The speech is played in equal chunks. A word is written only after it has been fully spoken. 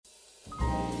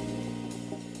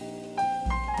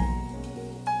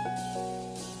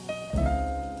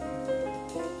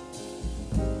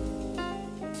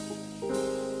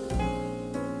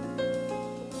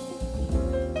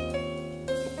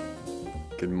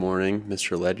Good morning,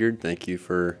 Mr. Ledyard. Thank you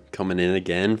for coming in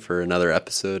again for another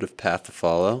episode of Path to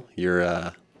Follow.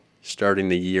 You're starting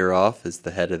the year off as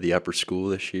the head of the upper school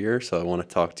this year, so I want to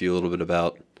talk to you a little bit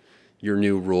about your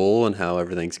new role and how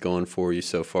everything's going for you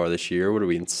so far this year. What are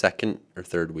we in, second or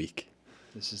third week?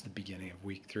 This is the beginning of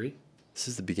week 3. This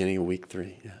is the beginning of week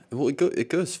 3. Yeah. Well, it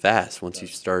goes fast once you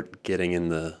start getting in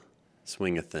the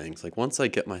swing of things. Like once I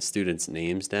get my students'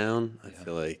 names down, I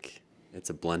feel like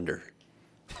it's a blender.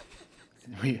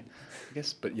 I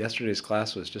guess, but yesterday's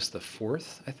class was just the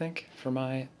 4th, I think, for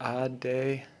my odd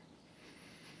day.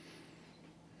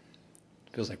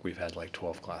 Feels like we've had like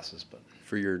 12 classes, but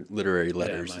For your literary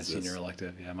letters, yeah, my is senior this?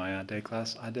 elective, my odd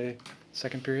day,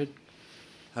 second period.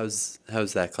 How's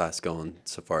that class going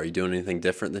so far? Are you doing anything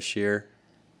different this year?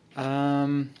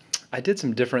 I did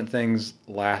some different things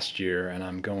last year, and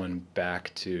I'm going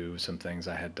back to some things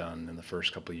I had done in the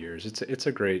first couple of years.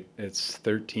 It's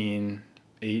 13,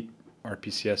 8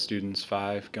 RPCS students,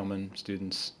 5 Gilman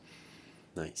students.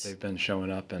 Nice. They've been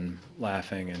showing up and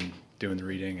laughing and doing the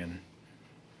reading, and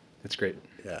it's great.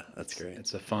 Yeah, that's great.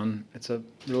 It's a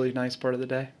really nice part of the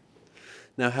day.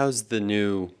 Now, how's the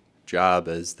new job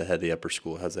as the head of the upper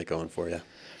school? How's that going for you?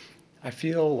 I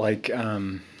feel like,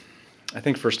 I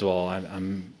think first of all,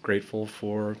 I'm grateful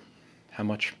for how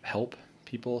much help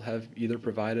people have either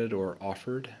provided or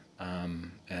offered,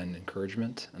 and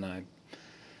encouragement. And I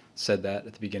said that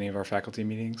at the beginning of our faculty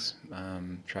meetings,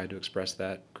 tried to express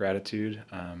that gratitude.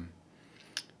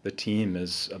 The team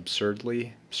is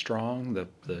absurdly strong.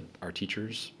 Our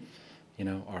teachers,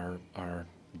 our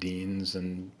deans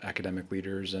and academic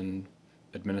leaders and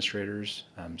administrators.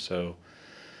 So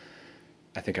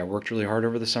I think I worked really hard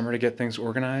over the summer to get things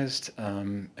organized,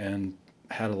 and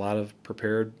had a lot of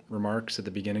prepared remarks at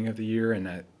the beginning of the year.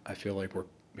 And I feel like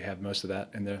we have most of that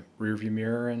in the rearview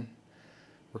mirror, and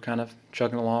we're kind of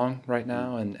chugging along right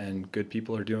now, and good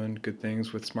people are doing good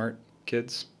things with smart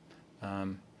kids.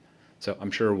 So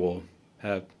I'm sure we'll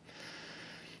have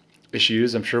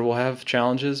issues. I'm sure we'll have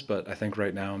challenges, but I think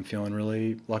right now I'm feeling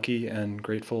really lucky and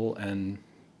grateful and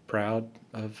proud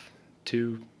of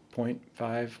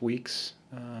 2.5 weeks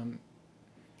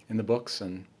in the books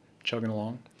and chugging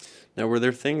along. Now, were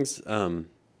there things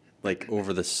like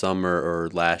over the summer or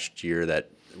last year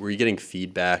were you getting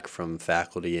feedback from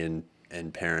faculty and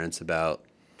parents about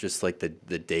just like the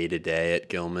day-to-day at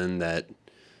Gilman that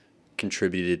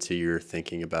contributed to your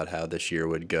thinking about how this year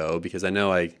would go? Because I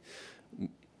know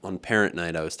on parent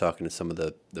night I was talking to some of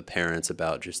the parents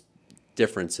about just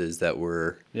differences that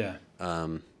were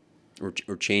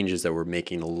or changes that we're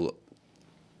making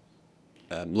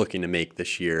looking to make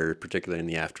this year, particularly in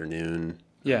the afternoon.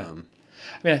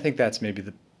 I think that's maybe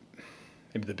the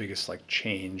biggest like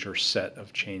change or set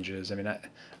of changes.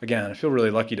 I feel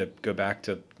really lucky to go back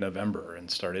to November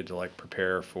and started to like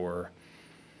prepare for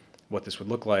what this would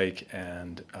look like,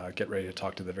 and get ready to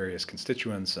talk to the various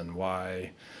constituents and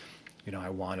why I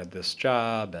wanted this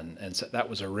job, and so that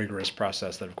was a rigorous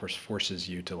process that of course forces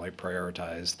you to like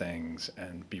prioritize things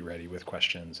and be ready with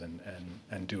questions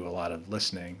and do a lot of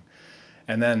listening,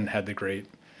 and then had the great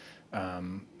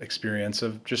experience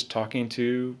of just talking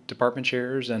to department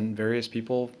chairs and various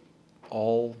people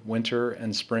all winter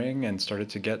and spring, and started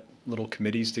to get little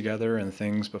committees together and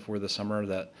things before the summer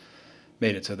that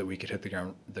made it so that we could hit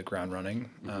the ground running.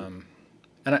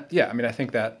 Mm-hmm. I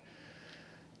think that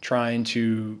trying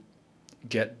to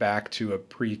get back to a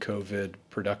pre-COVID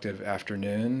productive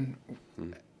afternoon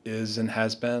is and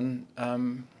has been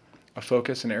a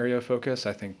focus, an area of focus.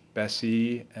 I think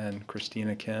Bessie and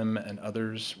Christina Kim and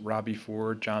others, Robbie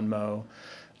Ford, John Moe,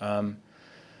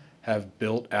 have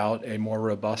built out a more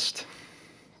robust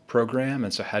program.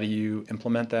 And so how do you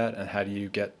implement that, and how do you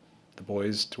get the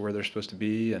boys to where they're supposed to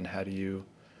be, and how do you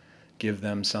give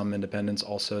them some independence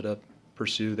also to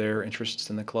pursue their interests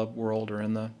in the club world or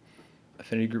in the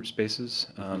affinity group spaces?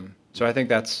 So I think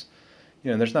that's,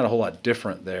 there's not a whole lot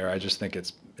different there. I just think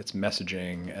it's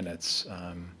messaging, and it's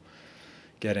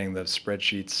getting the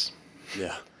spreadsheets.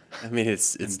 Yeah,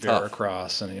 it's and tough.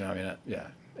 Across, and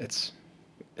it's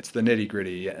the nitty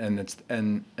gritty, and it's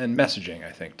and messaging,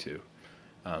 I think too.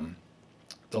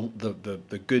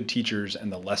 The good teachers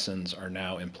and the lessons are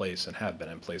now in place and have been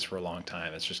in place for a long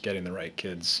time. It's just getting the right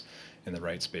kids in the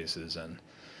right spaces, and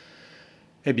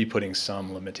maybe putting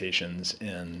some limitations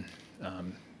in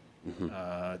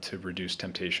to reduce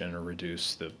temptation or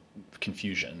reduce the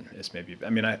confusion. Is maybe,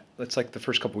 it's like the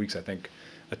first couple weeks, I think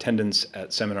attendance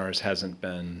at seminars hasn't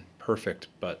been perfect,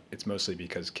 but it's mostly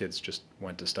because kids just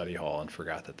went to study hall and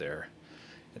forgot that they're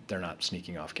not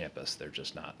sneaking off campus. They're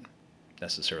just not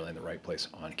necessarily in the right place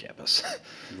on campus.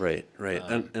 Right.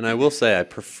 And I will say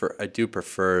I do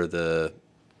prefer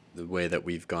the way that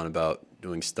we've gone about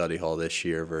doing study hall this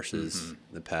year versus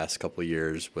the past couple of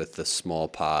years with the small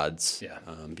pods. Yeah.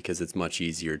 Because it's much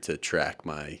easier to track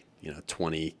my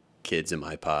 20 kids in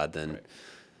my pod than Right.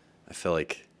 I feel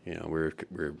like we're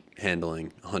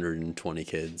handling 120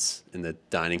 kids in the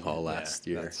dining hall last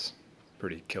year. That's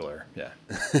pretty killer. Yeah.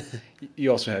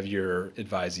 You also have your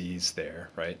advisees there,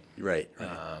 right? Right.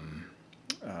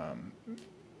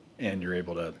 And you're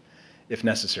able to, if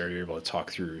necessary, you're able to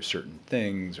talk through certain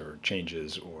things or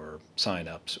changes or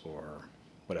sign-ups or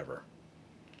whatever.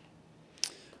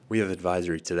 We have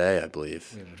advisory today, I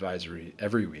believe. We have advisory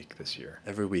every week this year.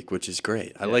 Every week, which is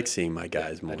great. I like seeing my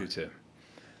guys more. I do too.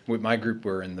 With my group,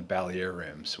 we're in the Ballier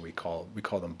room, so we call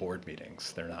them board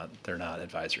meetings. They're not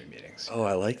advisory meetings. Oh,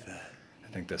 I like that. I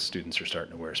think the students are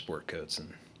starting to wear sport coats,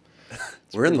 and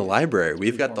we're in the library.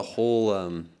 We've got the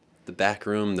whole the back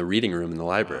room, the reading room in the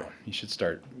library. Wow. You should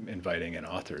start inviting in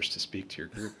authors to speak to your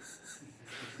group.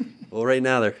 Well, right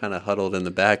now they're kind of huddled in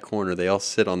the back corner. They all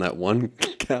sit on that one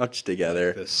couch together.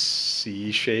 Like the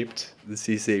C-shaped. The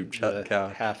C-shaped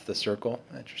couch. Half the circle.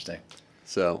 Interesting.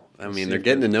 So, I mean, they're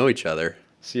getting to know each other.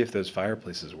 See if those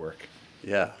fireplaces work.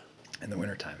 Yeah. In the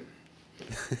wintertime.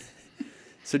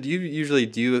 So do you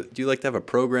like to have a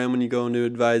program when you go into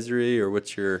advisory, or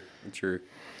what's your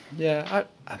Yeah,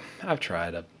 I've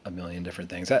tried a million different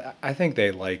things. I think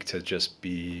they like to just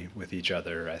be with each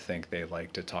other. I think they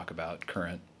like to talk about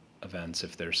current events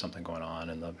if there's something going on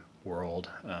in the world.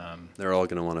 They're all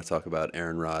going to want to talk about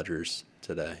Aaron Rodgers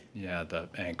today. Yeah, the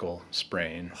ankle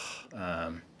sprain,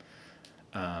 and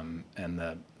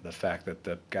the fact that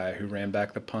the guy who ran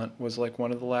back the punt was like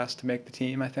one of the last to make the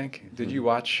team, I think. Did you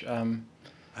watch?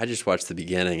 I just watched the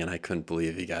beginning, and I couldn't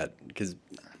believe because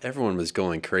everyone was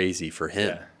going crazy for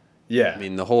him. Yeah. I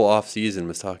mean, the whole off season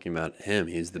was talking about him.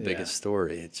 He's the biggest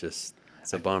story. It's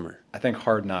a bummer. I think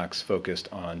Hard Knocks focused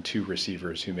on two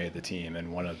receivers who made the team,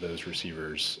 and one of those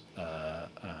receivers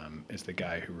is the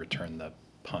guy who returned the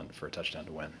punt for a touchdown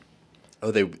to win.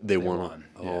 Oh, they won.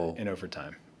 Oh, in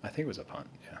overtime. I think it was a punt.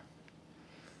 Yeah.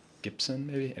 Gibson,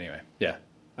 maybe. Anyway, yeah.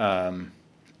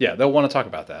 They'll want to talk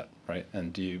about that, right?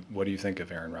 And what do you think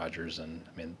of Aaron Rodgers? And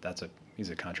I mean, he's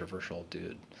a controversial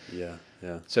dude. Yeah.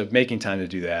 So making time to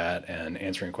do that and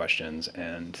answering questions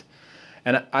and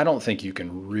I don't think you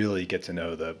can really get to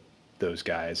know those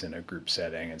guys in a group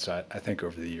setting. And so I think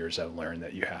over the years I've learned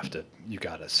that you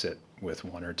got to sit with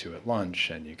one or two at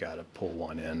lunch, and you got to pull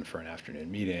one in for an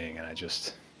afternoon meeting. And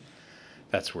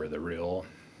that's where the real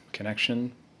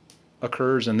connection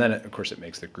occurs. And then, of course, it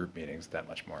makes the group meetings that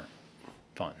much more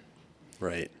fun.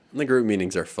 Right. And the group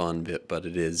meetings are fun, but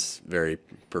it is very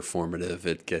performative.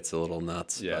 It gets a little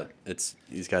nuts. Yeah. But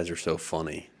these guys are so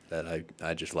funny that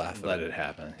I just laugh at Let it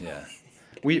happen. Yeah.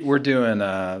 We're doing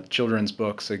children's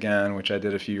books again, which I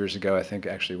did a few years ago. I think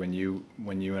actually when you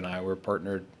and I were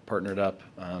partnered up.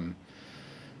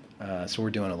 So we're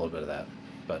doing a little bit of that.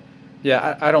 But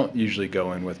yeah, I don't usually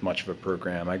go in with much of a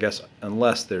program, I guess,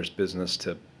 unless there's business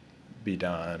to be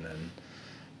done.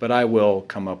 But I will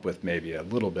come up with maybe a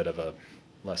little bit of a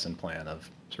lesson plan of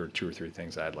sort of 2 or 3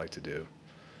 things I'd like to do.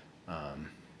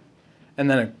 And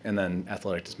then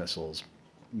athletic dismissals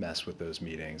mess with those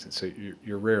meetings. And so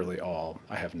you're rarely all,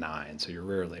 I have 9, so you're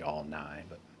rarely all 9,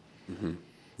 but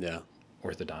Yeah.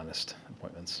 orthodontist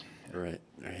appointments. Yeah. Right.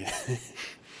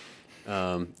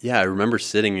 I remember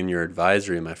sitting in your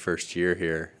advisory my first year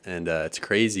here, and it's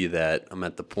crazy that I'm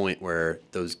at the point where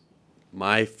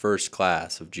my first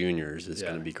class of juniors is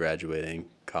going to be graduating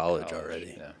college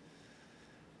already,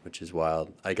 which is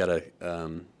wild. I got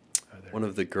one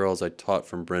of the girls I taught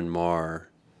from Bryn Mawr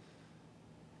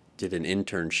did an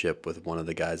internship with one of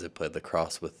the guys I played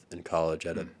lacrosse with in college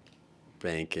at a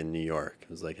bank in New York.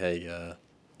 I was like, hey,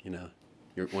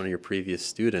 one of your previous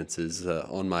students is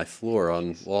on my floor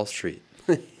on Wall Street.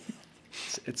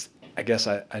 I guess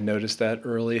I noticed that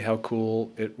early, how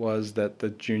cool it was that the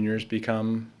juniors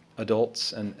become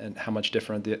adults, and how much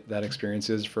different that experience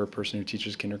is for a person who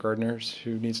teaches kindergartners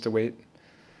who needs to wait,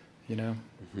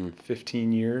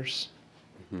 15 years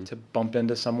to bump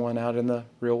into someone out in the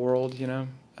real world,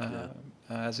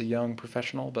 as a young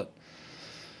professional. But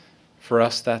for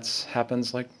us,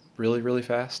 happens like really, really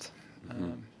fast.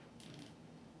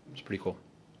 It's pretty cool.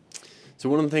 So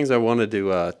one of the things I wanted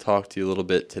to talk to you a little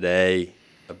bit today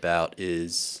about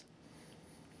is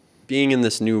being in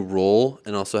this new role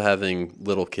and also having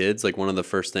little kids. Like, one of the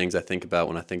first things I think about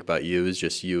when I think about you is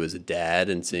just you as a dad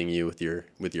and seeing you with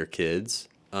your kids.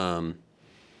 And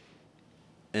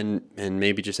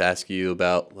maybe just ask you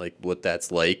about like what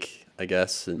that's like, I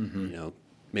guess, and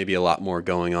maybe a lot more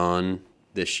going on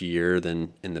this year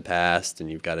than in the past, and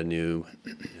you've got a new,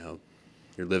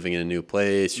 you're living in a new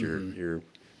place, you're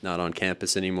not on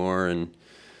campus anymore, and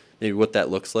maybe what that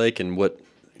looks like, and what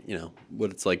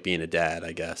it's like being a dad,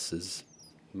 I guess, is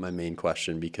my main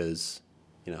question, because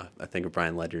I think of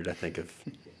Brian Ledyard, I think of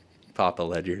Papa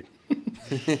Ledyard.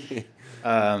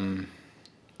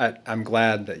 I'm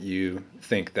glad that you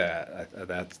think that.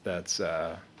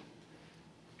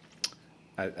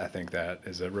 I think that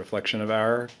is a reflection of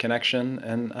our connection,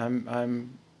 and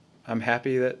I'm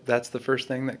happy that that's the first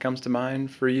thing that comes to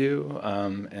mind for you,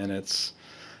 and it's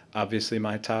obviously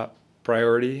my top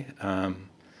priority. And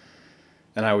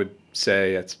I would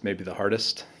say it's maybe the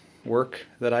hardest work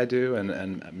that I do,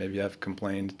 and maybe I've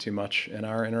complained too much in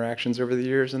our interactions over the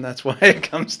years, and that's why it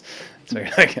comes. So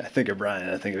I think of Brian,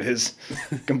 I think of his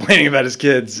complaining about his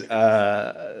kids.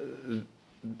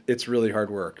 It's really hard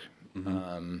work,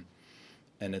 and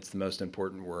it's the most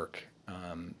important work.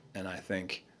 And I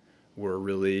think we're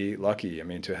really lucky,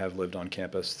 to have lived on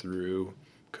campus through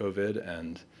COVID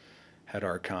and had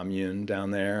our commune down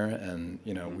there, and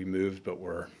we moved, but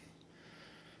we're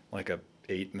like a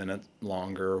 8-minute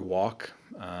longer walk.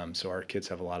 So our kids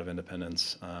have a lot of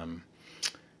independence.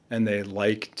 And they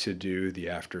like to do the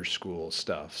after school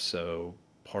stuff. So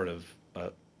part of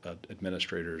an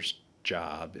administrator's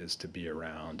job is to be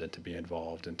around and to be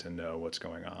involved and to know what's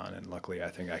going on. And luckily, I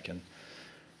think I can,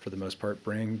 for the most part,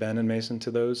 bring Ben and Mason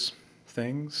to those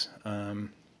things. And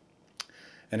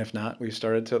if not, we've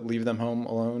started to leave them home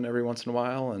alone every once in a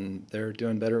while, and they're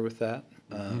doing better with that.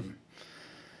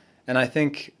 And I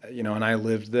think, and I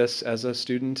lived this as a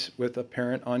student with a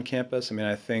parent on campus.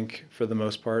 I think for the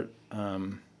most part,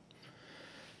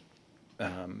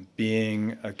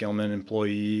 being a Gilman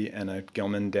employee and a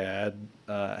Gilman dad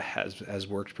has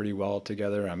worked pretty well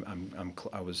together.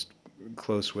 I was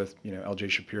close with L.J.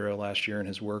 Shapiro last year and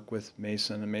his work with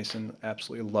Mason, and Mason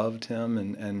absolutely loved him,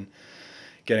 and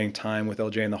getting time with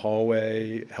LJ in the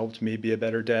hallway helped me be a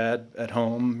better dad at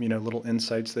home. Little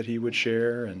insights that he would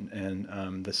share,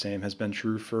 and the same has been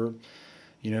true for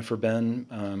Ben.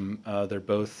 They're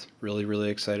both really,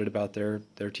 really excited about their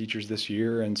teachers this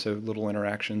year, and so little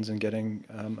interactions and getting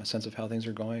a sense of how things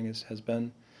are going has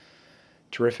been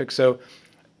terrific. So,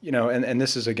 and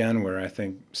this is again where I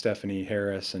think Stephanie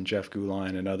Harris and Jeff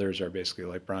Guline and others are basically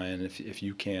like, Brian, if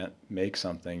you can't make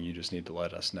something, you just need to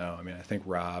let us know. I think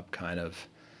Rob kind of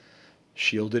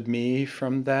shielded me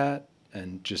from that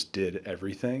and just did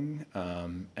everything,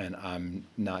 and I'm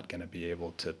not going to be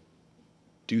able to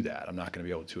do that. I'm not going to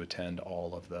be able to attend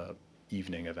all of the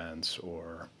evening events,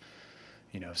 or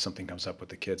if something comes up with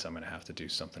the kids, I'm going to have to do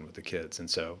something with the kids. And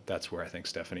so that's where I think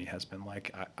Stephanie has been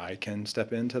like, I can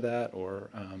step into that, or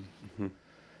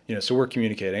so we're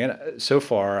communicating, and so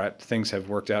far things have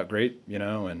worked out great,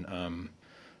 and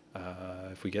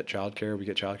if we get childcare, we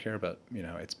get childcare, but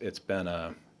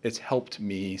it's helped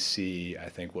me see, I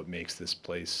think, what makes this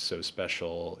place so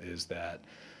special is that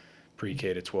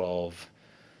pre-K to 12,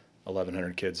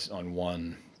 1,100 kids on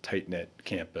one tight-knit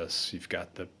campus. You've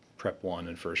got the prep 1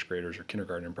 and first graders, or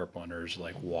kindergarten and prep 1ers,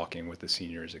 like walking with the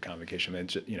seniors at convocation.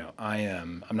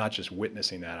 I'm not just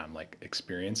witnessing that, I'm like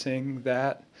experiencing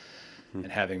that,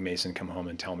 and having Mason come home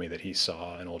and tell me that he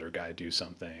saw an older guy do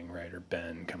something, right? Or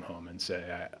Ben come home and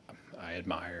say, I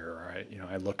admire, or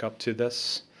I look up to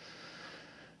this.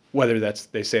 Whether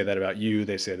they say that about you,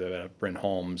 they say that about Bryn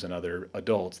Holmes and other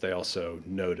adults, they also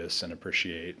notice and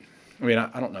appreciate.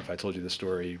 I don't know if I told you the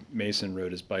story. Mason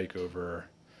rode his bike over,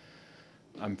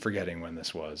 I'm forgetting when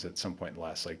this was, at some point in the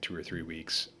last 2 or 3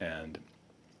 weeks, and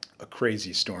a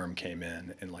crazy storm came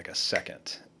in like a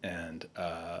second. And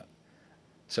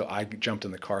so I jumped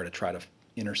in the car to try to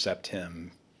intercept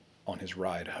him on his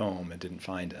ride home, and didn't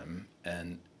find him,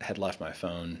 and had left my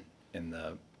phone in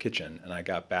the kitchen. And I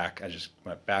got back, I just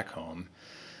went back home,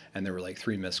 and there were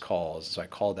 3 missed calls. So I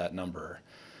called that number,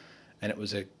 and it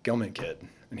was a Gilman kid.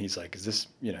 And he's like, is this,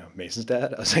 Mason's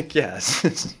dad? I was like, yes,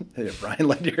 it's Brian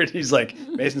Ledyard. He's like,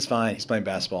 Mason's fine. He's playing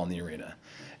basketball in the arena.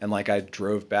 And I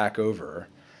drove back over,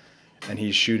 and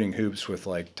he's shooting hoops with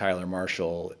Tyler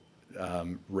Marshall.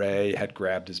 Ray had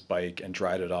grabbed his bike and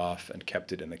dried it off and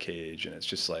kept it in the cage. And it's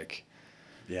just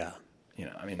yeah,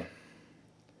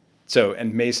 so,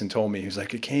 and Mason told me, he was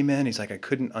like, it came in. He's like, I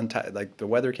couldn't untie, the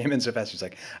weather came in so fast. He's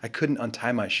like, I couldn't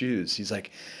untie my shoes. He's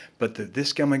like, but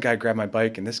this Gilman guy grabbed my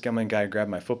bike, and this Gilman guy grabbed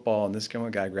my football, and this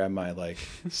Gilman guy grabbed my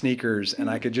sneakers. And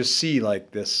I could just see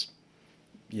this,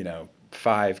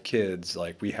 5 kids,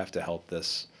 we have to help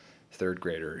this 3rd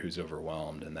grader who's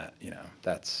overwhelmed. And that,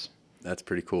 that's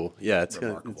pretty cool. Yeah. It's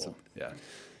remarkable. Yeah.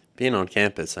 Being on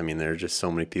campus, there are just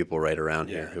so many people right around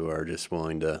here who are just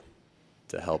willing to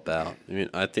help out.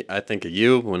 I think of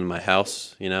you when my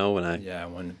house, when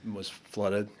when it was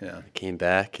flooded. Yeah. I came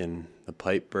back and the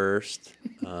pipe burst.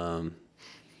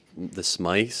 the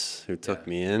Smythes who took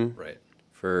me in Right.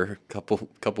 for a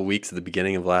couple weeks at the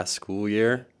beginning of last school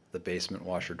year. The basement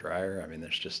washer dryer. I mean,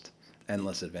 there's just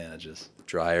endless advantages.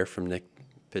 Dryer from Nick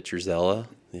Piccirzella.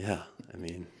 Yeah, I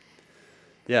mean,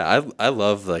 yeah, I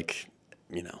love, like,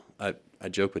 I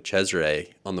joke with Cesare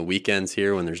on the weekends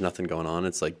here when there's nothing going on.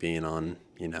 It's like being on,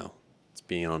 it's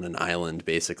being on an island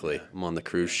basically. Yeah. I'm on the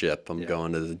cruise ship. I'm Yeah.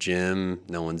 going to the gym.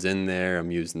 No one's in there. I'm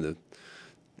using the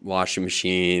washing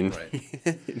machine.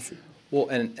 Right. Well,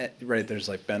 and right, there's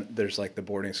like the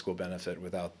boarding school benefit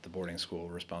without the boarding school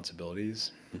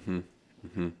responsibilities.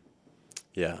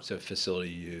 Yeah. So facility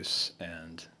use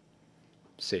and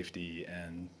safety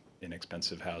and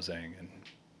inexpensive housing and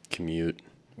Commute.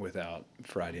 without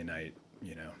Friday night,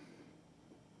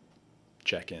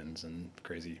 check-ins and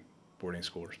crazy boarding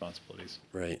school responsibilities.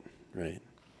 Right.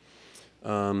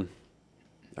 All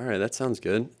right, that sounds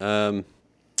good. So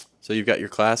you've got your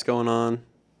class going on.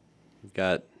 You've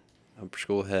got upper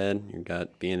school head. You've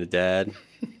got being a dad.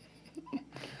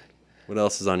 What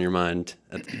else is on your mind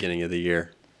at the beginning of the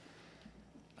year?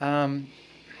 That's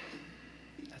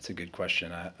a good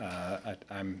question.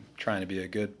 I'm trying to be a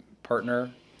good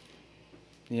partner,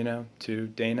 to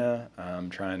Dana. I'm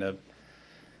trying to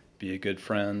be a good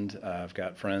friend. I've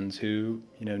got friends who,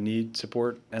 need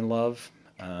support and love.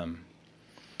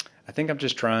 I think I'm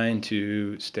just trying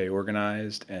to stay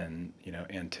organized and,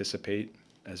 anticipate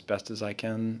as best as I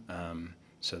can,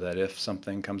 so that if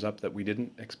something comes up that we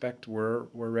didn't expect, we're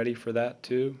ready for that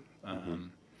too.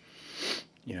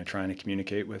 Trying to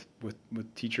communicate with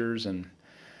teachers, and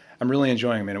I'm really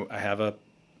enjoying. I mean, I have a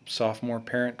sophomore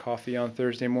parent coffee on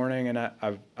Thursday morning, and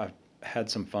I've had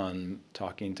some fun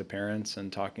talking to parents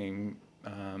and talking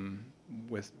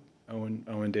with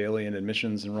Owen Daly and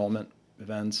admissions enrollment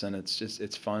events, and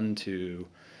it's fun to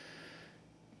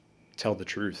tell the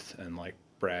truth and like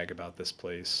brag about this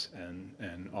place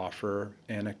and offer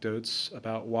anecdotes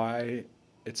about why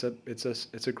it's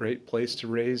a great place to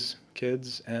raise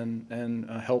kids and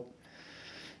help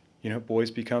boys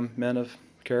become men of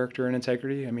character and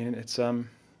integrity. I mean, it's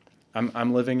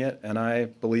I'm living it, and I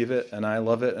believe it, and I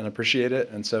love it and appreciate it,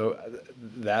 and so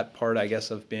that part, I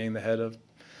guess, of being the head of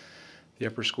the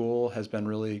upper school has been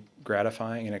really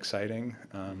gratifying and exciting.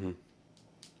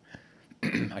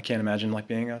 I can't imagine like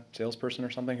being a salesperson or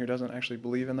something who doesn't actually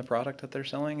believe in the product that they're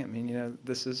selling. I mean,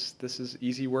 this is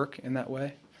easy work in that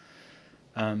way.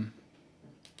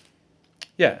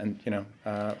 Yeah, and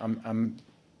I'm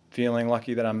feeling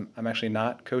lucky that I'm actually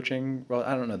not coaching. Well,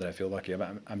 I don't know that I feel lucky.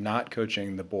 I'm not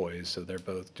coaching the boys, so they're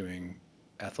both doing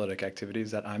athletic activities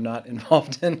that I'm not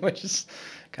involved in, which is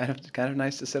kind of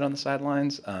nice to sit on the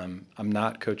sidelines. I'm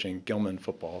not coaching Gilman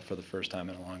football for the first time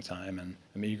in a long time, and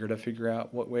I'm eager to figure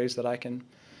out what ways that I can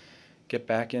get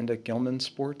back into Gilman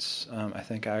sports. I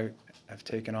think I've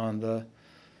taken on the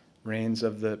reins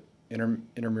of the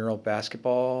intramural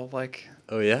basketball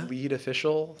Oh yeah? lead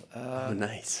official. Oh,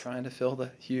 nice. Trying to fill the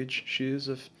huge shoes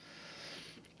of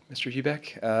Mr.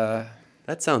 Hubeck.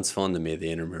 That sounds fun to me,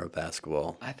 the intramural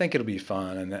basketball. I think it'll be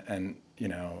fun and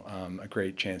a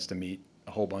great chance to meet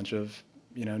a whole bunch of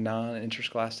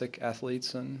non-interscholastic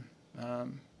athletes and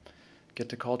get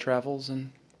to call travels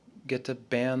and get to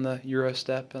ban the Euro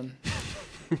step and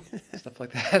stuff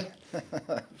like that.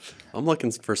 I'm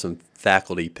looking for some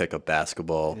faculty pickup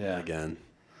basketball Yeah. again.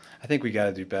 I think we got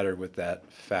to do better with that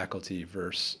faculty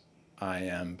versus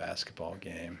IM basketball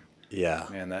game. Yeah.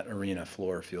 Man, that arena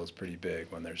floor feels pretty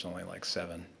big when there's only like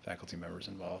 7 faculty members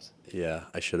involved. Yeah,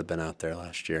 I should have been out there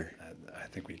last year. I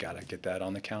think we got to get that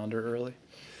on the calendar early.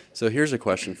 So here's a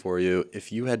question for you.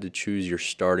 If you had to choose your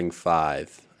starting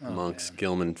 5 amongst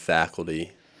Gilman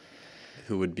faculty,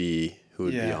 who would be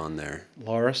on there?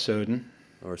 Laura Soden.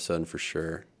 Or Sutton for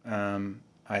sure.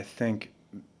 I think,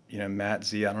 Matt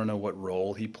Z, I don't know what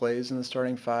role he plays in the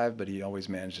starting 5, but he always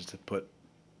manages to put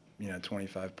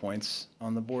 25 points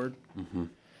on the board.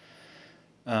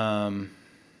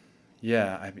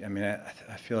 Yeah, I mean,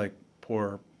 I feel like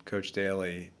poor Coach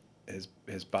Daly,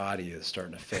 his body is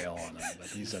starting to fail on him, but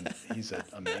he's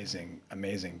an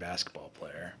amazing basketball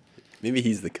player. Maybe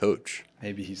he's the coach.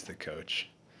 Maybe he's the coach.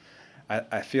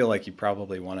 I feel like you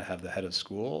probably want to have the head of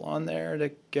school on there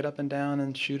to get up and down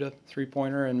and shoot a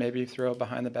 3-pointer and maybe throw a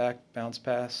behind the back bounce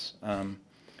pass.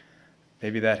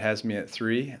 Maybe that has me at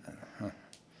 3.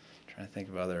 Trying to think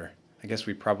of other. I guess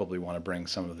we probably want to bring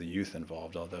some of the youth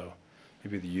involved, although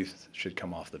maybe the youth should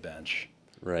come off the bench.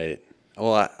 Right.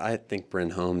 Well, I think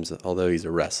Bryn Holmes, although he's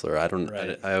a wrestler, I don't.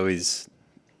 Right.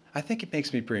 I think it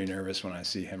makes me pretty nervous when I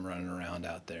see him running around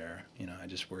out there. I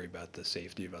just worry about the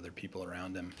safety of other people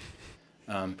around him.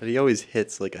 But he always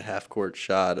hits like a half-court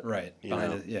shot. Right.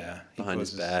 Behind He his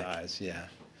closes back. his eyes. Yeah.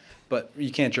 but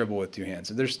you can't dribble with two hands.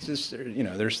 So there's just,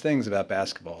 there's things about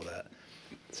basketball that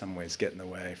in some ways get in the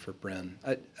way for Bryn.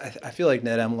 I feel like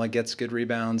Ned Emla gets good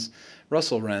rebounds.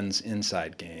 Russell Wren's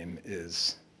inside game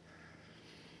is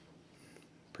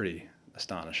pretty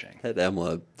astonishing. Ned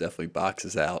Emla definitely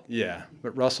boxes out. Yeah,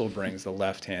 but Russell brings the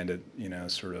left-handed,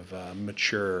 sort of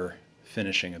mature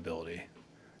finishing ability.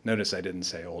 Notice I didn't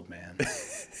say old man.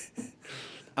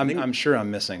 I'm sure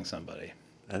I'm missing somebody.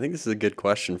 I think this is a good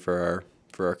question for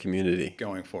our community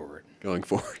Going forward.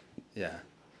 Yeah.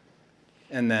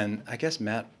 And then I guess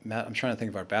Matt, I'm trying to think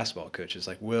of our basketball coaches,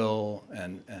 like Will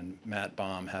and Matt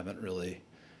Baum haven't really,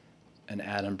 and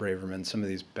Adam Braverman, some of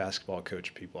these basketball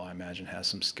coach people I imagine has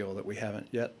some skill that we haven't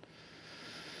yet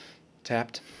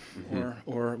tapped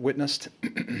or witnessed.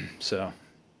 So,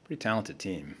 pretty talented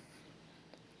team.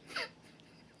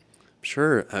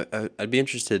 Sure. I'd be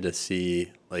interested to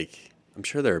see, like, I'm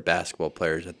sure there are basketball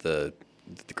players at the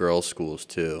girls' schools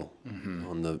too,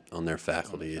 on their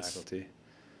faculties.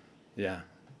 Yeah,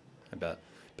 I bet.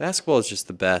 Basketball is just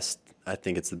the best. I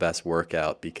think it's the best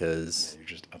workout because you're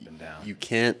just up and down. You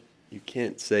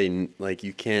can't say, like,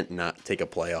 you can't not take a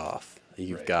play off.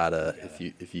 You've gotta,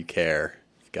 if you care,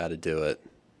 you've got to do it.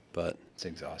 But it's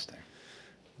exhausting.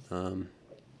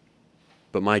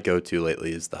 But my go-to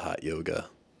lately is the hot yoga.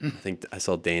 I think I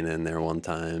saw Dana in there one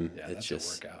time. Yeah, it's that's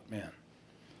just a workout, man.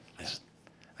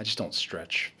 I just don't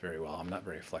stretch very well. I'm not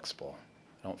very flexible.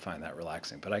 I don't find that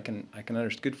relaxing, but I can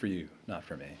understand. Good for you, not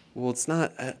for me. Well, it's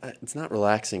not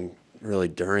relaxing really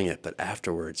during it, but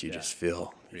afterwards you just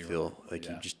feel like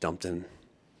you just dumped in,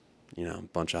 a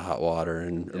bunch of hot water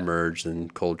and emerged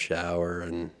in cold shower,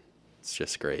 and it's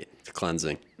just great. It's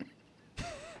cleansing.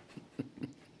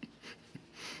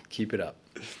 Keep it up.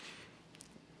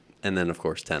 And then, of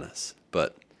course, tennis.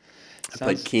 But I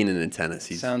played Keenan in tennis.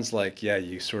 Sounds like,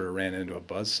 you sort of ran into a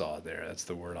buzzsaw there. That's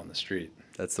the word on the street.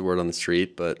 That's the word on the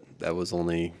street, but I was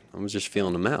just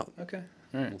feeling him out. Okay.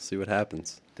 All right. We'll see what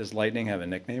happens. Does Lightning have a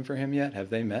nickname for him yet? Have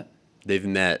they met? They've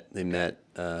met. They met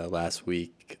last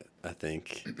week, I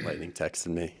think. Lightning texted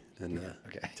me and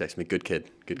texted me, good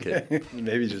kid.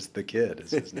 Maybe just the kid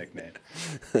is his nickname.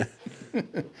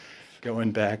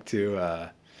 Going back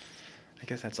to... I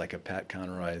guess that's like a Pat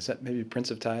Conroy. Is that maybe Prince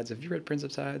of Tides? Have you read Prince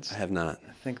of Tides? I have not.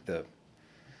 I think the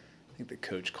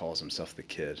coach calls himself the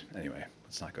kid. Anyway,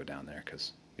 let's not go down there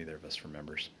because neither of us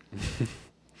remembers.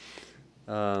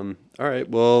 All right.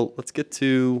 Well, let's get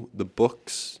to the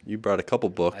books. You brought a couple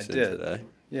books in today.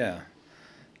 Yeah.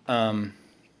 All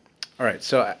right.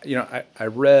 So I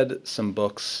read some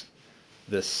books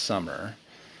this summer.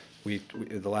 We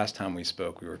the last time we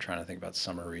spoke, we were trying to think about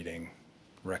summer reading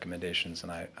recommendations,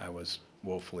 and I was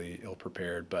woefully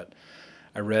ill-prepared, but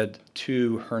I read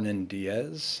 2 Hernan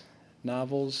Diaz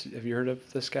novels. Have you heard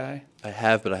of this guy? I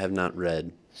have, but I have not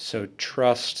read. So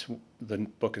Trust, the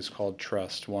book is called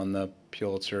Trust, won the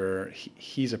Pulitzer.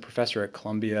 He's a professor at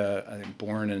Columbia, I think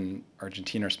born in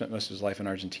Argentina, or spent most of his life in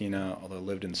Argentina, although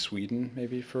lived in Sweden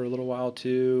maybe for a little while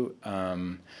too.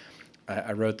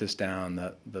 I wrote this down.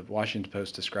 The Washington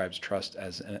Post describes Trust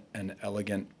as an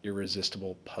elegant,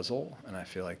 irresistible puzzle, and I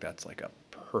feel like that's like a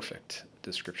perfect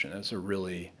description. It's a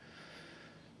really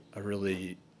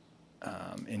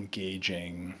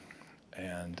engaging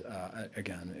and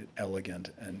again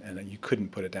elegant, and you couldn't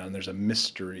put it down. There's a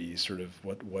mystery, sort of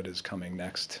what is coming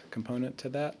next component to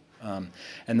that. And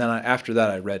then after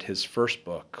that, I read his first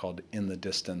book called In the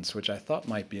Distance, which I thought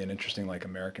might be an interesting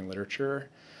American literature.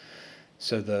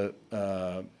 So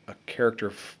a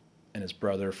character and his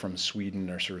brother from Sweden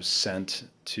are sort of sent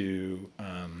to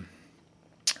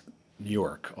New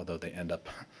York, although they end up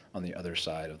on the other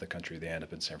side of the country. They end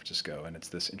up in San Francisco, and it's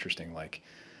this interesting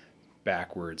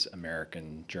backwards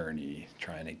American journey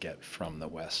trying to get from the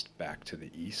West back to the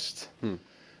East.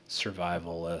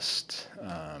 Survivalist,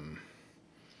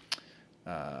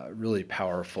 really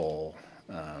powerful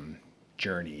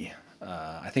journey.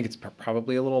 I think it's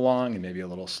probably a little long and maybe a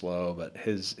little slow, but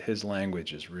his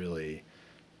language is really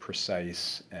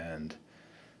precise and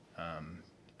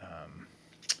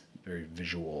very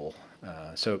visual.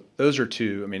 So those are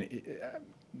 2. I mean,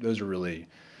 those are really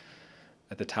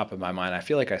at the top of my mind. I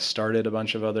feel like I started a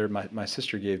bunch of other. My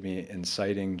sister gave me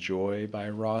Inciting Joy by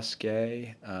Ross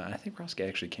Gay. I think Ross Gay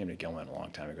actually came to Gilman a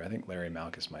long time ago. I think Larry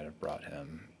Malkus might have brought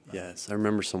him. Yes, I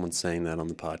remember someone saying that on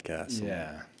the podcast.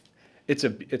 Yeah. It's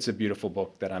a beautiful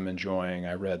book that I'm enjoying.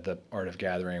 I read The Art of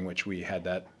Gathering, which we had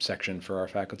that section for our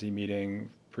faculty meeting,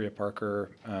 Priya Parker.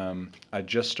 I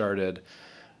just started,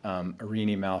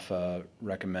 Irini Malfa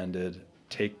recommended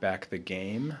Take Back the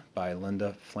Game by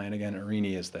Linda Flanagan.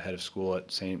 Irini is the head of school at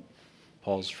St.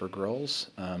 Paul's for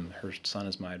Girls. Her son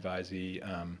is my advisee.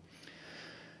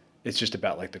 It's just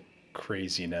about the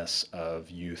craziness of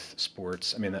youth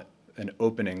sports. I mean, an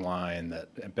opening line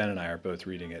that Ben and I are both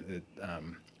reading it, that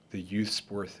the youth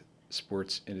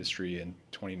sports industry in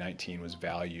 2019 was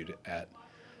valued at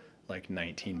like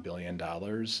 $19 billion,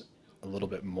 a little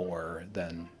bit more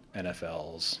than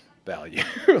NFL's value.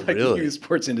 Like Really? the youth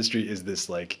sports industry is this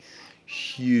like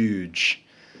huge,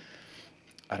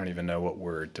 I don't even know what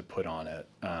word to put on it.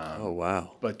 Oh,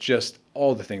 wow. But just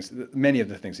all the things, many of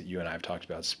the things that you and I have talked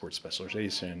about, sports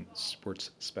specialization,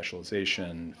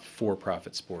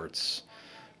 for-profit sports,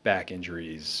 back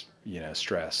injuries,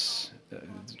 stress,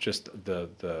 just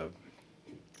the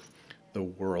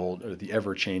world, or the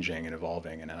ever-changing and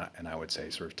evolving, and I would say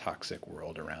sort of toxic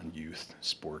world around youth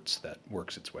sports that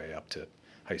works its way up to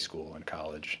high school and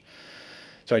college.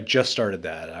 So I just started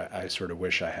that. I sort of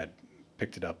wish I had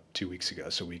picked it up 2 weeks ago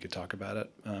so we could talk about it.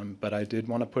 But I did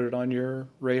want to put it on your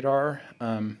radar.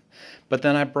 But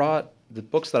then the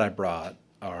books that I brought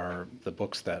are the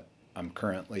books that I'm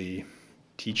currently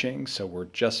teaching. So we're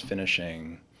just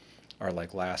finishing our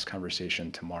like last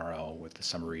conversation tomorrow with the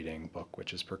summer reading book,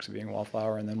 which is Perks of Being a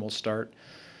Wallflower. And then we'll start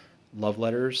Love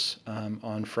Letters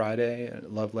on Friday.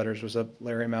 Love Letters was a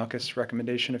Larry Malkus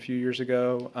recommendation a few years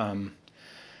ago.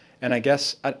 And I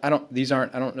guess I don't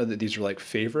know that these are like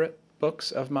favorite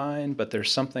books of mine, but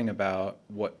there's something about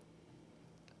what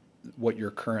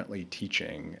you're currently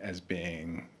teaching as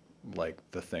being like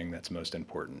the thing that's most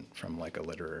important from like a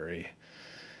literary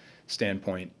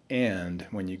standpoint. And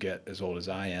when you get as old as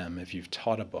I am, if you've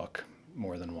taught a book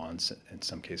more than once, in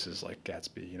some cases like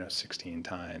Gatsby, 16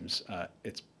 times,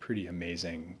 it's pretty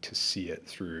amazing to see it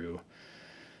through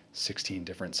 16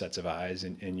 different sets of eyes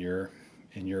in your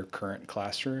current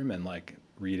classroom, and like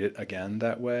read it again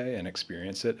that way and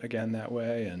experience it again that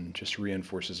way, and just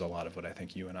reinforces a lot of what I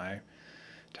think you and I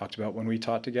talked about when we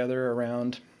taught together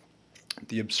around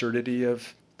the absurdity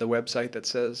of the website that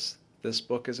says this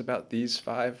book is about these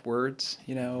 5 words,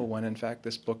 when in fact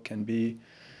this book can be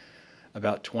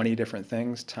about 20 different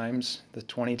things times the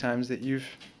 20 times that you've,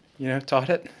 taught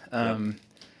it.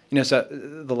 So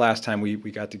the last time we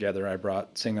got together, I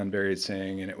brought Sing Unburied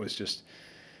Sing, and it was just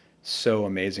so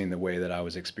amazing the way that I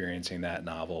was experiencing that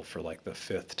novel for like the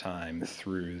 5th time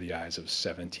through the eyes of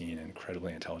 17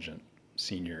 incredibly intelligent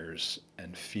seniors,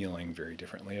 and feeling very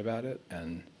differently about it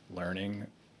and learning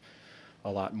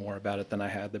a lot more about it than I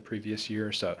had the previous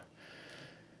year. So,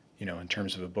 in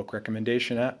terms of a book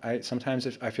recommendation, I sometimes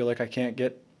I feel like I can't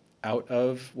get out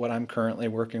of what I'm currently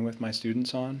working with my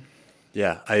students on.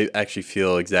 Yeah, I actually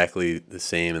feel exactly the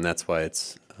same, and that's why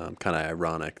it's kind of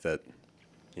ironic that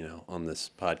on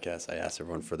this podcast, I asked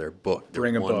everyone for their book.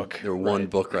 Bring a book. Their one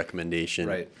book recommendation.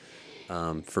 Right.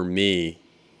 For me,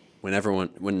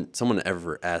 when someone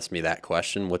ever asks me that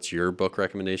question, what's your book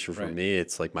recommendation for me?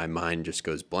 It's like my mind just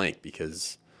goes blank,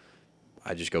 because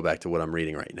I just go back to what I'm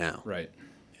reading right now. Right.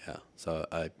 Yeah. So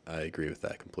I agree with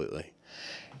that completely.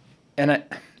 And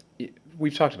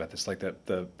we've talked about this, like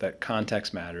that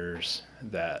context matters,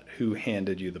 that who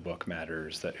handed you the book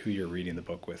matters, that who you're reading the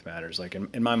book with matters. Like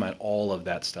in my mind, all of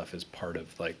that stuff is part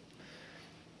of like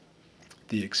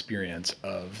the experience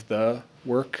of the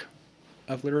work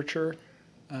of literature,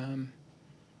 and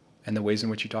the ways in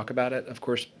which you talk about it, of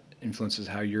course, influences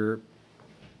how you're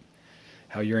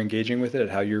engaging with it,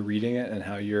 how you're reading it, and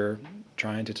how you're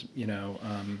trying to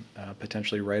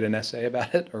potentially write an essay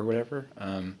about it or whatever.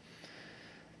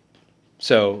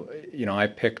 So, I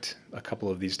picked a couple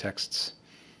of these texts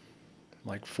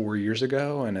like 4 years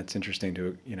ago, and it's interesting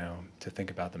to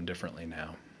think about them differently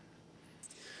now.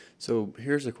 So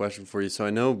here's a question for you. So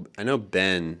I know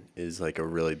Ben is like a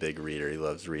really big reader. He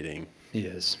loves reading. He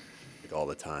is. Like all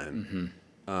the time.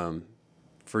 Mm-hmm.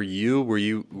 For you, were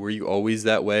you always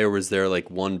that way, or was there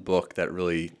like one book that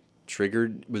really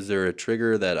triggered? Was there a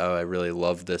trigger that, I really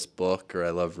love this book, or I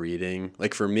love reading?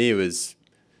 Like for me, it was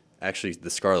actually the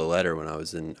Scarlet Letter when I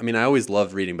was I always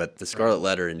loved reading, but the Scarlet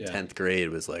Letter in 10th grade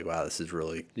was like, wow, this is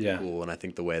really cool. And I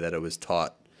think the way that it was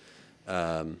taught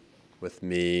with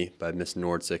me by Miss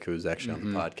Nordsick, who was actually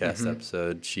on the podcast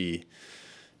episode, she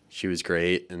was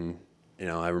great. And,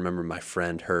 I remember my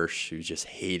friend Hirsch, who just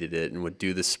hated it and would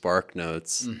do the Spark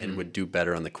Notes and would do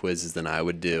better on the quizzes than I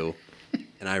would do.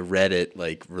 And I read it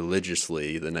like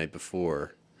religiously the night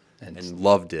before and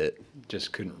loved it.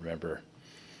 Just couldn't remember.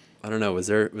 I don't know. Was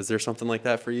there something like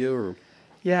that for you? Or?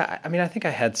 Yeah, I think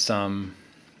I had some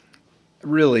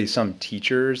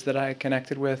teachers that I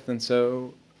connected with, and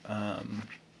so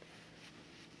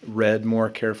read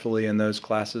more carefully in those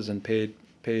classes and paid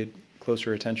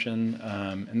closer attention.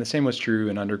 And the same was true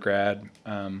in undergrad.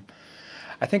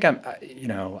 I think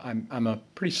I'm a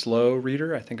pretty slow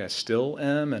reader. I think I still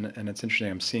am, and it's interesting.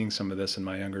 I'm seeing some of this in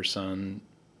my younger son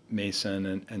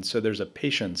Mason, and so there's a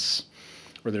patience,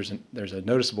 or there's a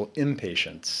noticeable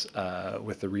impatience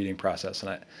with the reading process,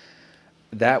 and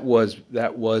that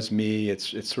was me.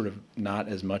 It's sort of not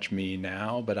as much me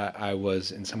now, but I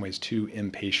was in some ways too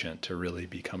impatient to really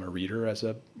become a reader as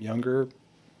a younger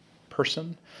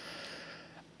person.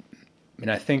 I mean,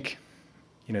 I think,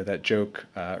 that joke,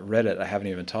 read it, I haven't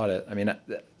even taught it. I mean,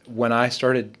 when I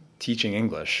started teaching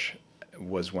English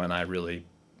was when I really,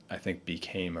 I think,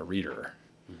 became a reader.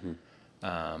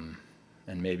 And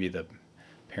maybe the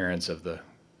parents of the,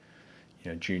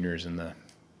 juniors in the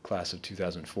class of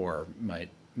 2004 might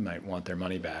want their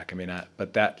money back. I mean,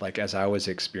 but that, like, as I was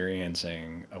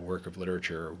experiencing a work of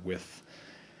literature with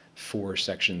 4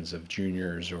 sections of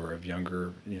juniors or of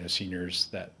younger, seniors,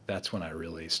 that's when I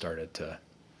really started to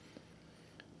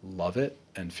love it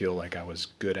and feel like I was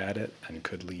good at it and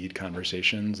could lead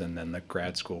conversations. And then the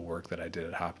grad school work that I did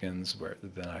at Hopkins, where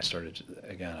then I started,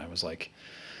 again, I was like,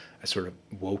 I sort of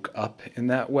woke up in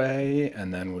that way,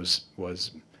 and then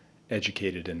was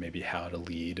educated in maybe how to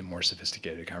lead more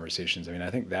sophisticated conversations. I mean,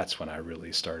 I think that's when I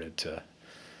really started to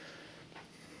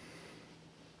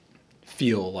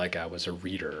feel like I was a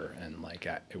reader, and like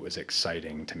it was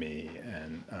exciting to me.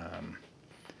 And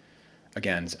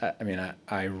again, I mean,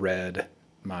 I read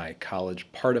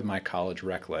part of my college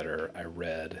rec letter I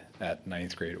read at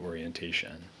 9th grade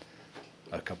orientation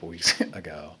a couple weeks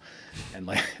ago. And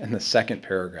the second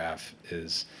paragraph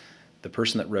is, the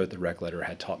person that wrote the rec letter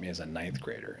had taught me as a 9th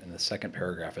grader. And the second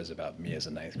paragraph is about me as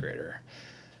a 9th grader.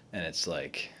 And it's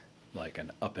like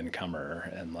an up and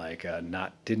comer, and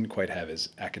didn't quite have his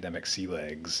academic sea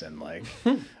legs, and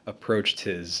approached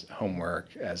his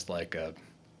homework as like a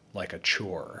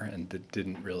chore, and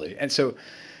didn't really. And so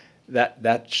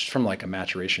that's from like a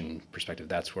maturation perspective,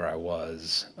 that's where I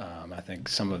was. I think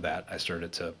some of that I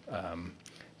started to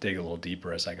dig a little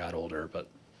deeper as I got older, but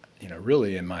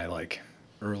really in my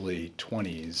early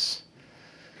 20s,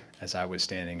 as I was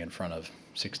standing in front of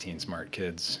 16 smart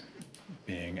kids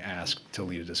being asked to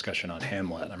lead a discussion on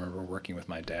Hamlet. I remember working with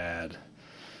my dad.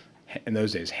 In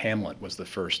those days, Hamlet was the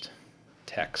first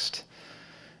text.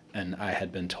 And I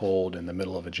had been told in the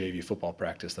middle of a JV football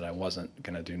practice that I wasn't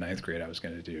going to do 9th grade, I was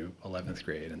going to do 11th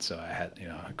grade. And so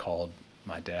I called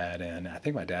my dad in. I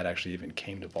think my dad actually even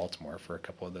came to Baltimore for a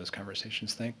couple of those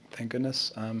conversations, thank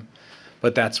goodness.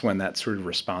 But that's when that sort of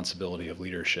responsibility of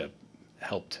leadership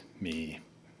helped me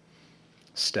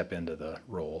step into the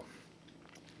role.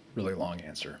 Really long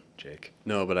answer, Jake.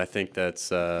 No, but I think that's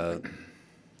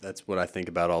what I think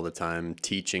about all the time.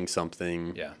 Teaching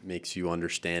something makes you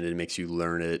understand it, makes you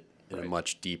learn it in a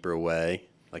much deeper way.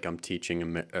 Like I'm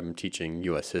teaching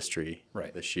U.S. history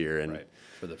this year, and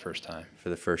for the first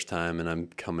time. And I'm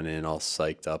coming in all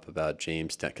psyched up about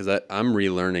Jamestown, because I'm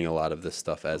relearning a lot of this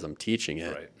stuff as I'm teaching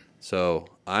it. Right. So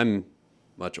I'm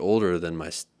much older than my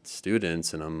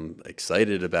students, and I'm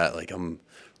excited about, I'm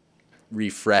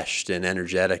refreshed and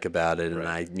energetic about it, and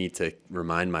I need to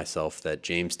remind myself that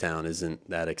Jamestown isn't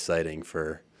that exciting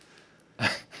for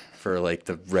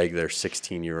the regular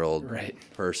 16-year-old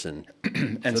person.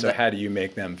 And so how do you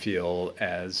make them feel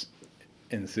as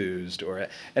enthused?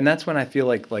 And that's when I feel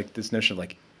like this notion of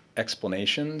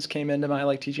explanations came into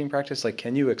my teaching practice.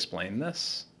 Can you explain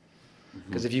this?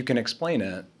 Because if you can explain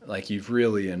it, you've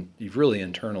really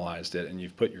internalized it, and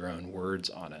you've put your own words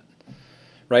on it.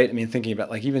 Right? I mean, thinking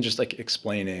about even just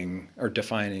explaining or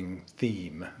defining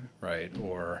theme, right?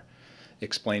 Or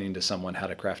explaining to someone how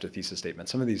to craft a thesis statement.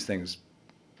 Some of these things,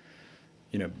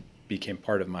 became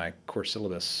part of my core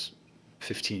syllabus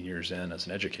 15 years in as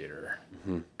an educator.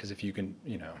 Because if you can,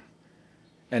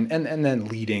 and then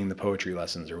leading the poetry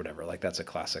lessons or whatever, that's a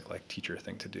classic teacher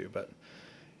thing to do. But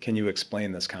can you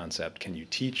explain this concept? Can you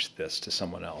teach this to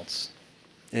someone else?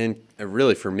 And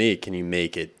really, for me, can you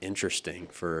make it interesting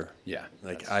for? Yeah.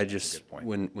 I just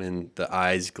when the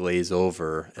eyes glaze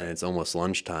over and it's almost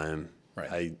lunchtime,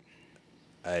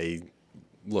 I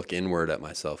look inward at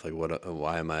myself.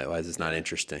 Why is this not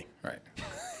interesting? Right.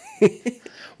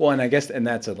 Well, and I guess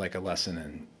that's a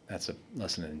lesson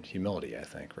in humility, I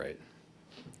think, right?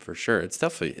 For sure, it's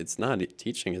definitely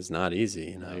teaching is not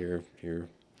easy.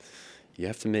 You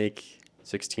have to make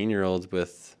 16-year-olds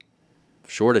with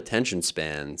short attention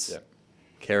spans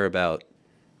care about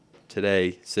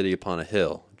today, City Upon a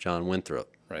Hill, John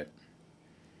Winthrop. Right.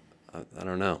 I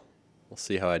don't know. We'll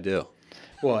see how I do.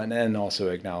 Well, and then also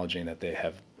acknowledging that they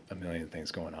have a million things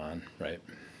going on, right?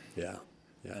 Yeah.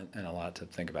 And a lot to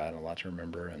think about and a lot to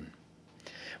remember. And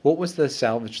what was the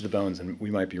Salvage the Bones? And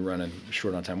we might be running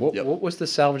short on time. What was the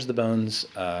Salvage the Bones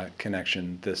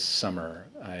connection this summer?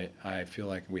 I feel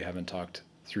like we haven't talked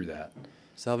through that.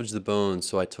 Salvage the Bones.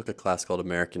 So I took a class called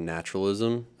American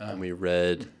Naturalism, and we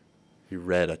read we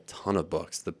read a ton of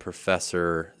books. The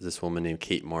professor, this woman named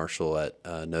Kate Marshall at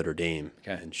Notre Dame,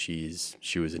 Okay. and she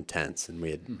was intense, and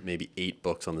we had maybe 8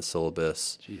 books on the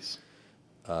syllabus. Jeez.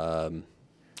 And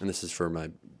this is for my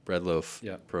bread loaf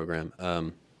Yeah. program.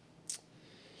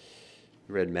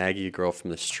 We read Maggie, a Girl from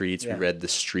the Streets. Yeah. We read The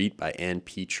Street by Ann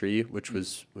Petrie, which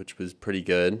was pretty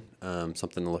good.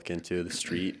 Something to look into. The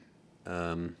Street.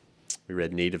 We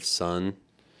read Native Son.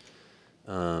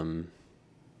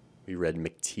 We read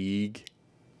McTeague,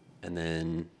 and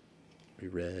then we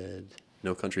read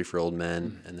No Country for Old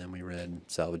Men, and then we read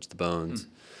Salvage the Bones.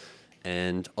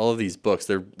 And all of these books,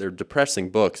 they're depressing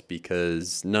books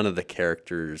because none of the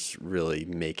characters really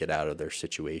make it out of their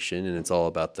situation, and it's all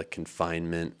about the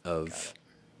confinement of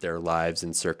their lives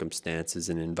and circumstances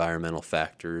and environmental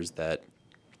factors that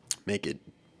make it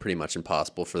pretty much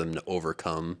impossible for them to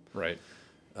overcome. Right.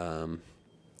 And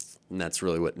that's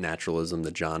really what naturalism,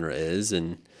 the genre, is.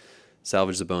 And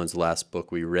Salvage the Bones, the last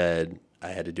book we read, I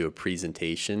had to do a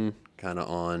presentation kind of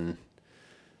on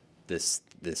this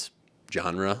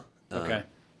genre. Okay.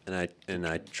 And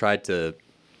I tried to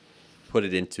put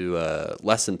it into a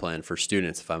lesson plan for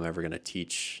students if I'm ever going to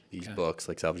teach these books,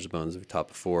 like Salvage the Bones we taught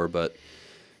before. But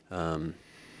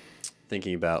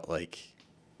thinking about like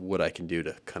what I can do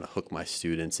to kind of hook my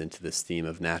students into this theme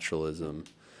of naturalism.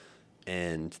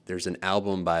 And there's an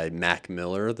album by Mac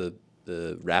Miller, the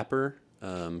rapper,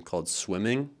 called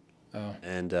Swimming. Oh.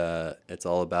 And it's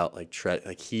all about like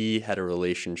he had a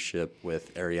relationship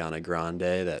with Ariana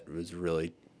Grande that was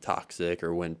really toxic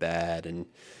or went bad, and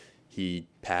he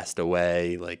passed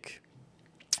away like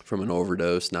from an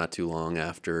overdose not too long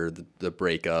after the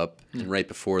breakup. And right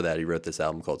before that, he wrote this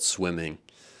album called Swimming,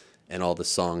 and all the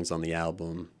songs on the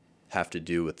album have to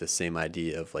do with the same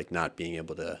idea of like not being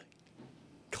able to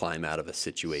climb out of a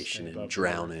situation and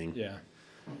drowning. Yeah.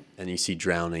 And you see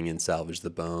drowning in Salvage the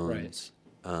Bones.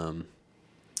 Right.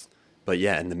 But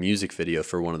yeah, and the music video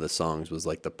for one of the songs was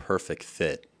like the perfect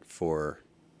fit for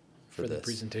the this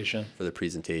presentation. For the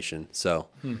presentation. So,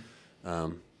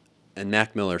 and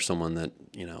Mac Miller, someone that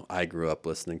I grew up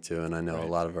listening to, and I know a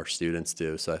lot of our students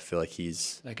do. So I feel like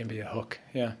he's That can be a hook.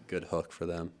 Yeah. good hook for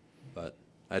them. But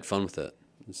I had fun with it.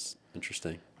 It's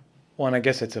interesting. Well, and I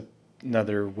guess it's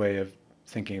another way of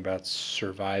thinking about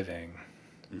surviving,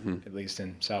 at least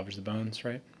in Salvage the Bones,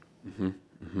 right?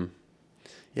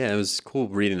 Yeah, it was cool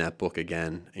reading that book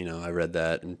again. I read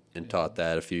that and taught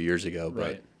that a few years ago,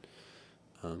 but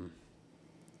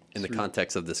in the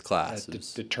context of this class,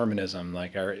 determinism,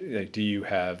 like, do you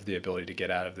have the ability to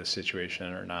get out of this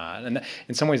situation or not? And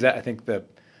in some ways, that I think that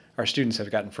our students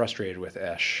have gotten frustrated with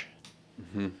Esh,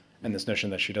 and this notion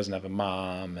that she doesn't have a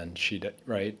mom, and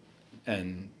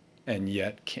and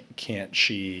yet can't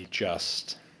she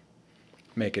just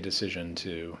make a decision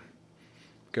to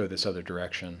go this other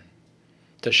direction?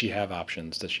 Does she have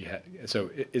options?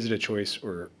 So is it a choice,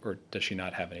 or does she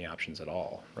not have any options at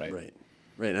all? Right. Right.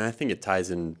 And I think it ties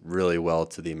in really well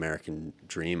to the American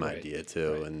dream idea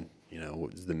too. Right. And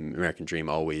the American dream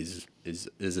always is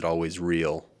it always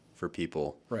real for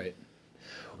people? Right.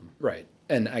 Right.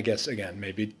 And I guess again,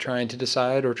 maybe trying to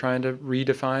decide or trying to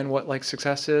redefine what like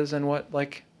success is, and what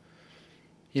like,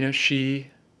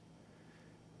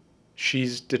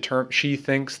 she's determined. She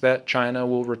thinks that China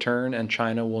will return, and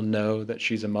China will know that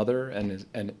she's a mother, and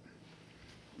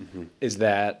is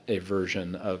that a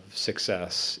version of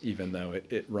success, even though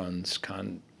it runs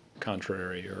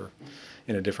contrary or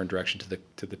in a different direction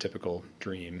to the typical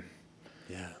dream?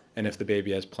 Yeah. And if the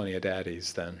baby has plenty of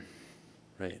daddies, then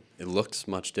right, it looks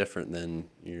much different than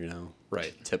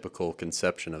typical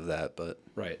conception of that, but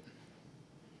right.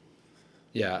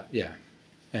 Yeah.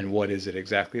 And what is it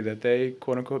exactly that they,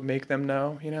 quote unquote, make them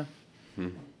know,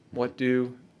 What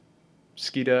do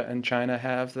Skeeta and China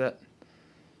have that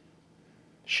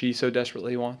she so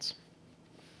desperately wants?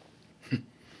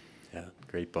 Yeah,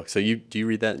 great book. So do you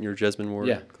read that in your Jesmond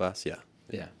Ward class?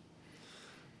 Yeah.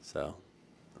 So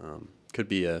could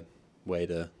be a way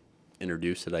to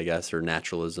introduce it, I guess, or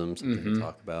naturalism, something to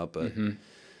talk about. But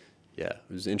yeah,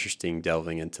 it was interesting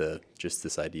delving into just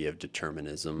this idea of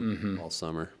determinism all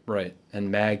summer. Right. And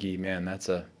Maggie, man, that's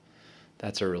a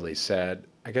really sad.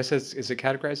 I guess is it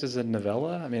categorized as a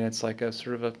novella? I mean, it's like a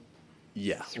sort of a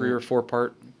 3 or 4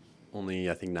 part.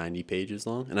 Only I think 90 pages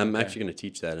long, and I'm actually going to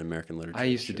teach that in American literature. I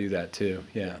used to do that too.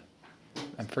 Yeah.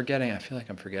 I feel like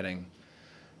I'm forgetting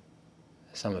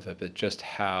some of it, but just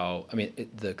how. I mean,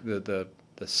 the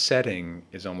setting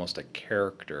is almost a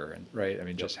character, right? I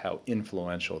mean, just how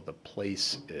influential the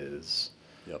place is.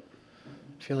 Yep.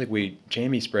 I feel like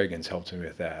Jamie Spraggins helped me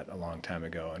with that a long time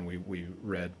ago, and we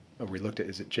looked at,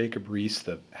 is it Jacob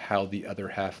Riis, How the Other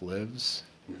Half Lives?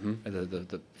 Mm-hmm.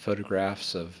 The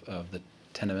photographs of the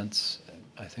tenements.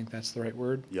 I think that's the right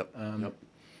word. Yep. Yep.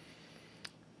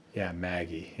 Yeah,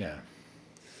 Maggie. Yeah.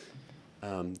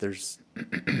 There's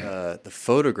the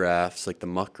photographs, like the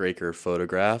muckraker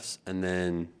photographs, and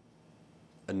then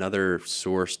another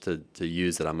source to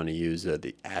use that I'm going to use,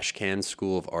 the Ashcan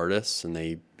School of Artists, and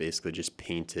they basically just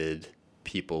painted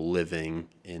people living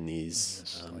in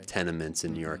these tenements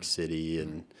in New York City,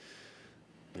 and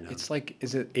it's like,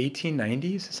 is it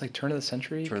 1890s? It's like turn of the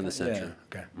century. Turn of the century.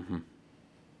 Yeah. Okay. Mm-hmm.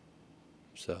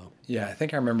 So. Yeah, I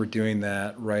think I remember doing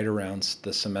that right around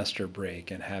the semester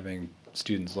break and having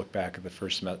students look back at the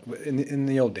first semester. In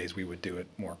the old days, we would do it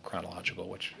more chronological,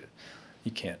 which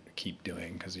you can't keep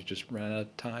doing because you just run out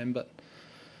of time. But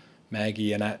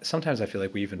Maggie and sometimes I feel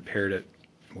like we even paired it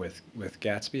with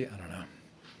Gatsby. I don't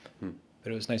know,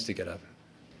 but it was nice to get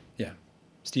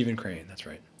Stephen Crane. That's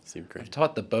right. Stephen Crane. I've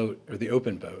taught the boat or the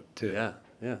open boat too.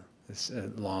 Yeah. It's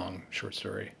a long short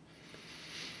story.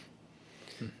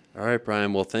 All right,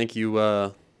 Brian. Well, thank you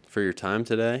for your time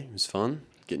today. It was fun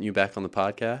getting you back on the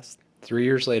podcast. 3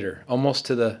 years later, almost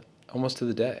to the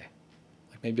day,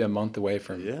 like maybe a month away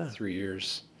from 3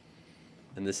 years.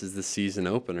 And this is the season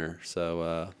opener,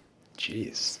 so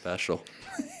jeez, special.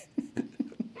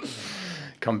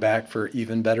 Come back for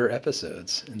even better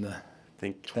episodes in the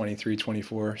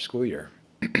 23-24 school year.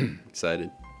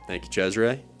 Excited. Thank you,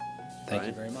 Cesare. Thank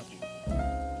you very much.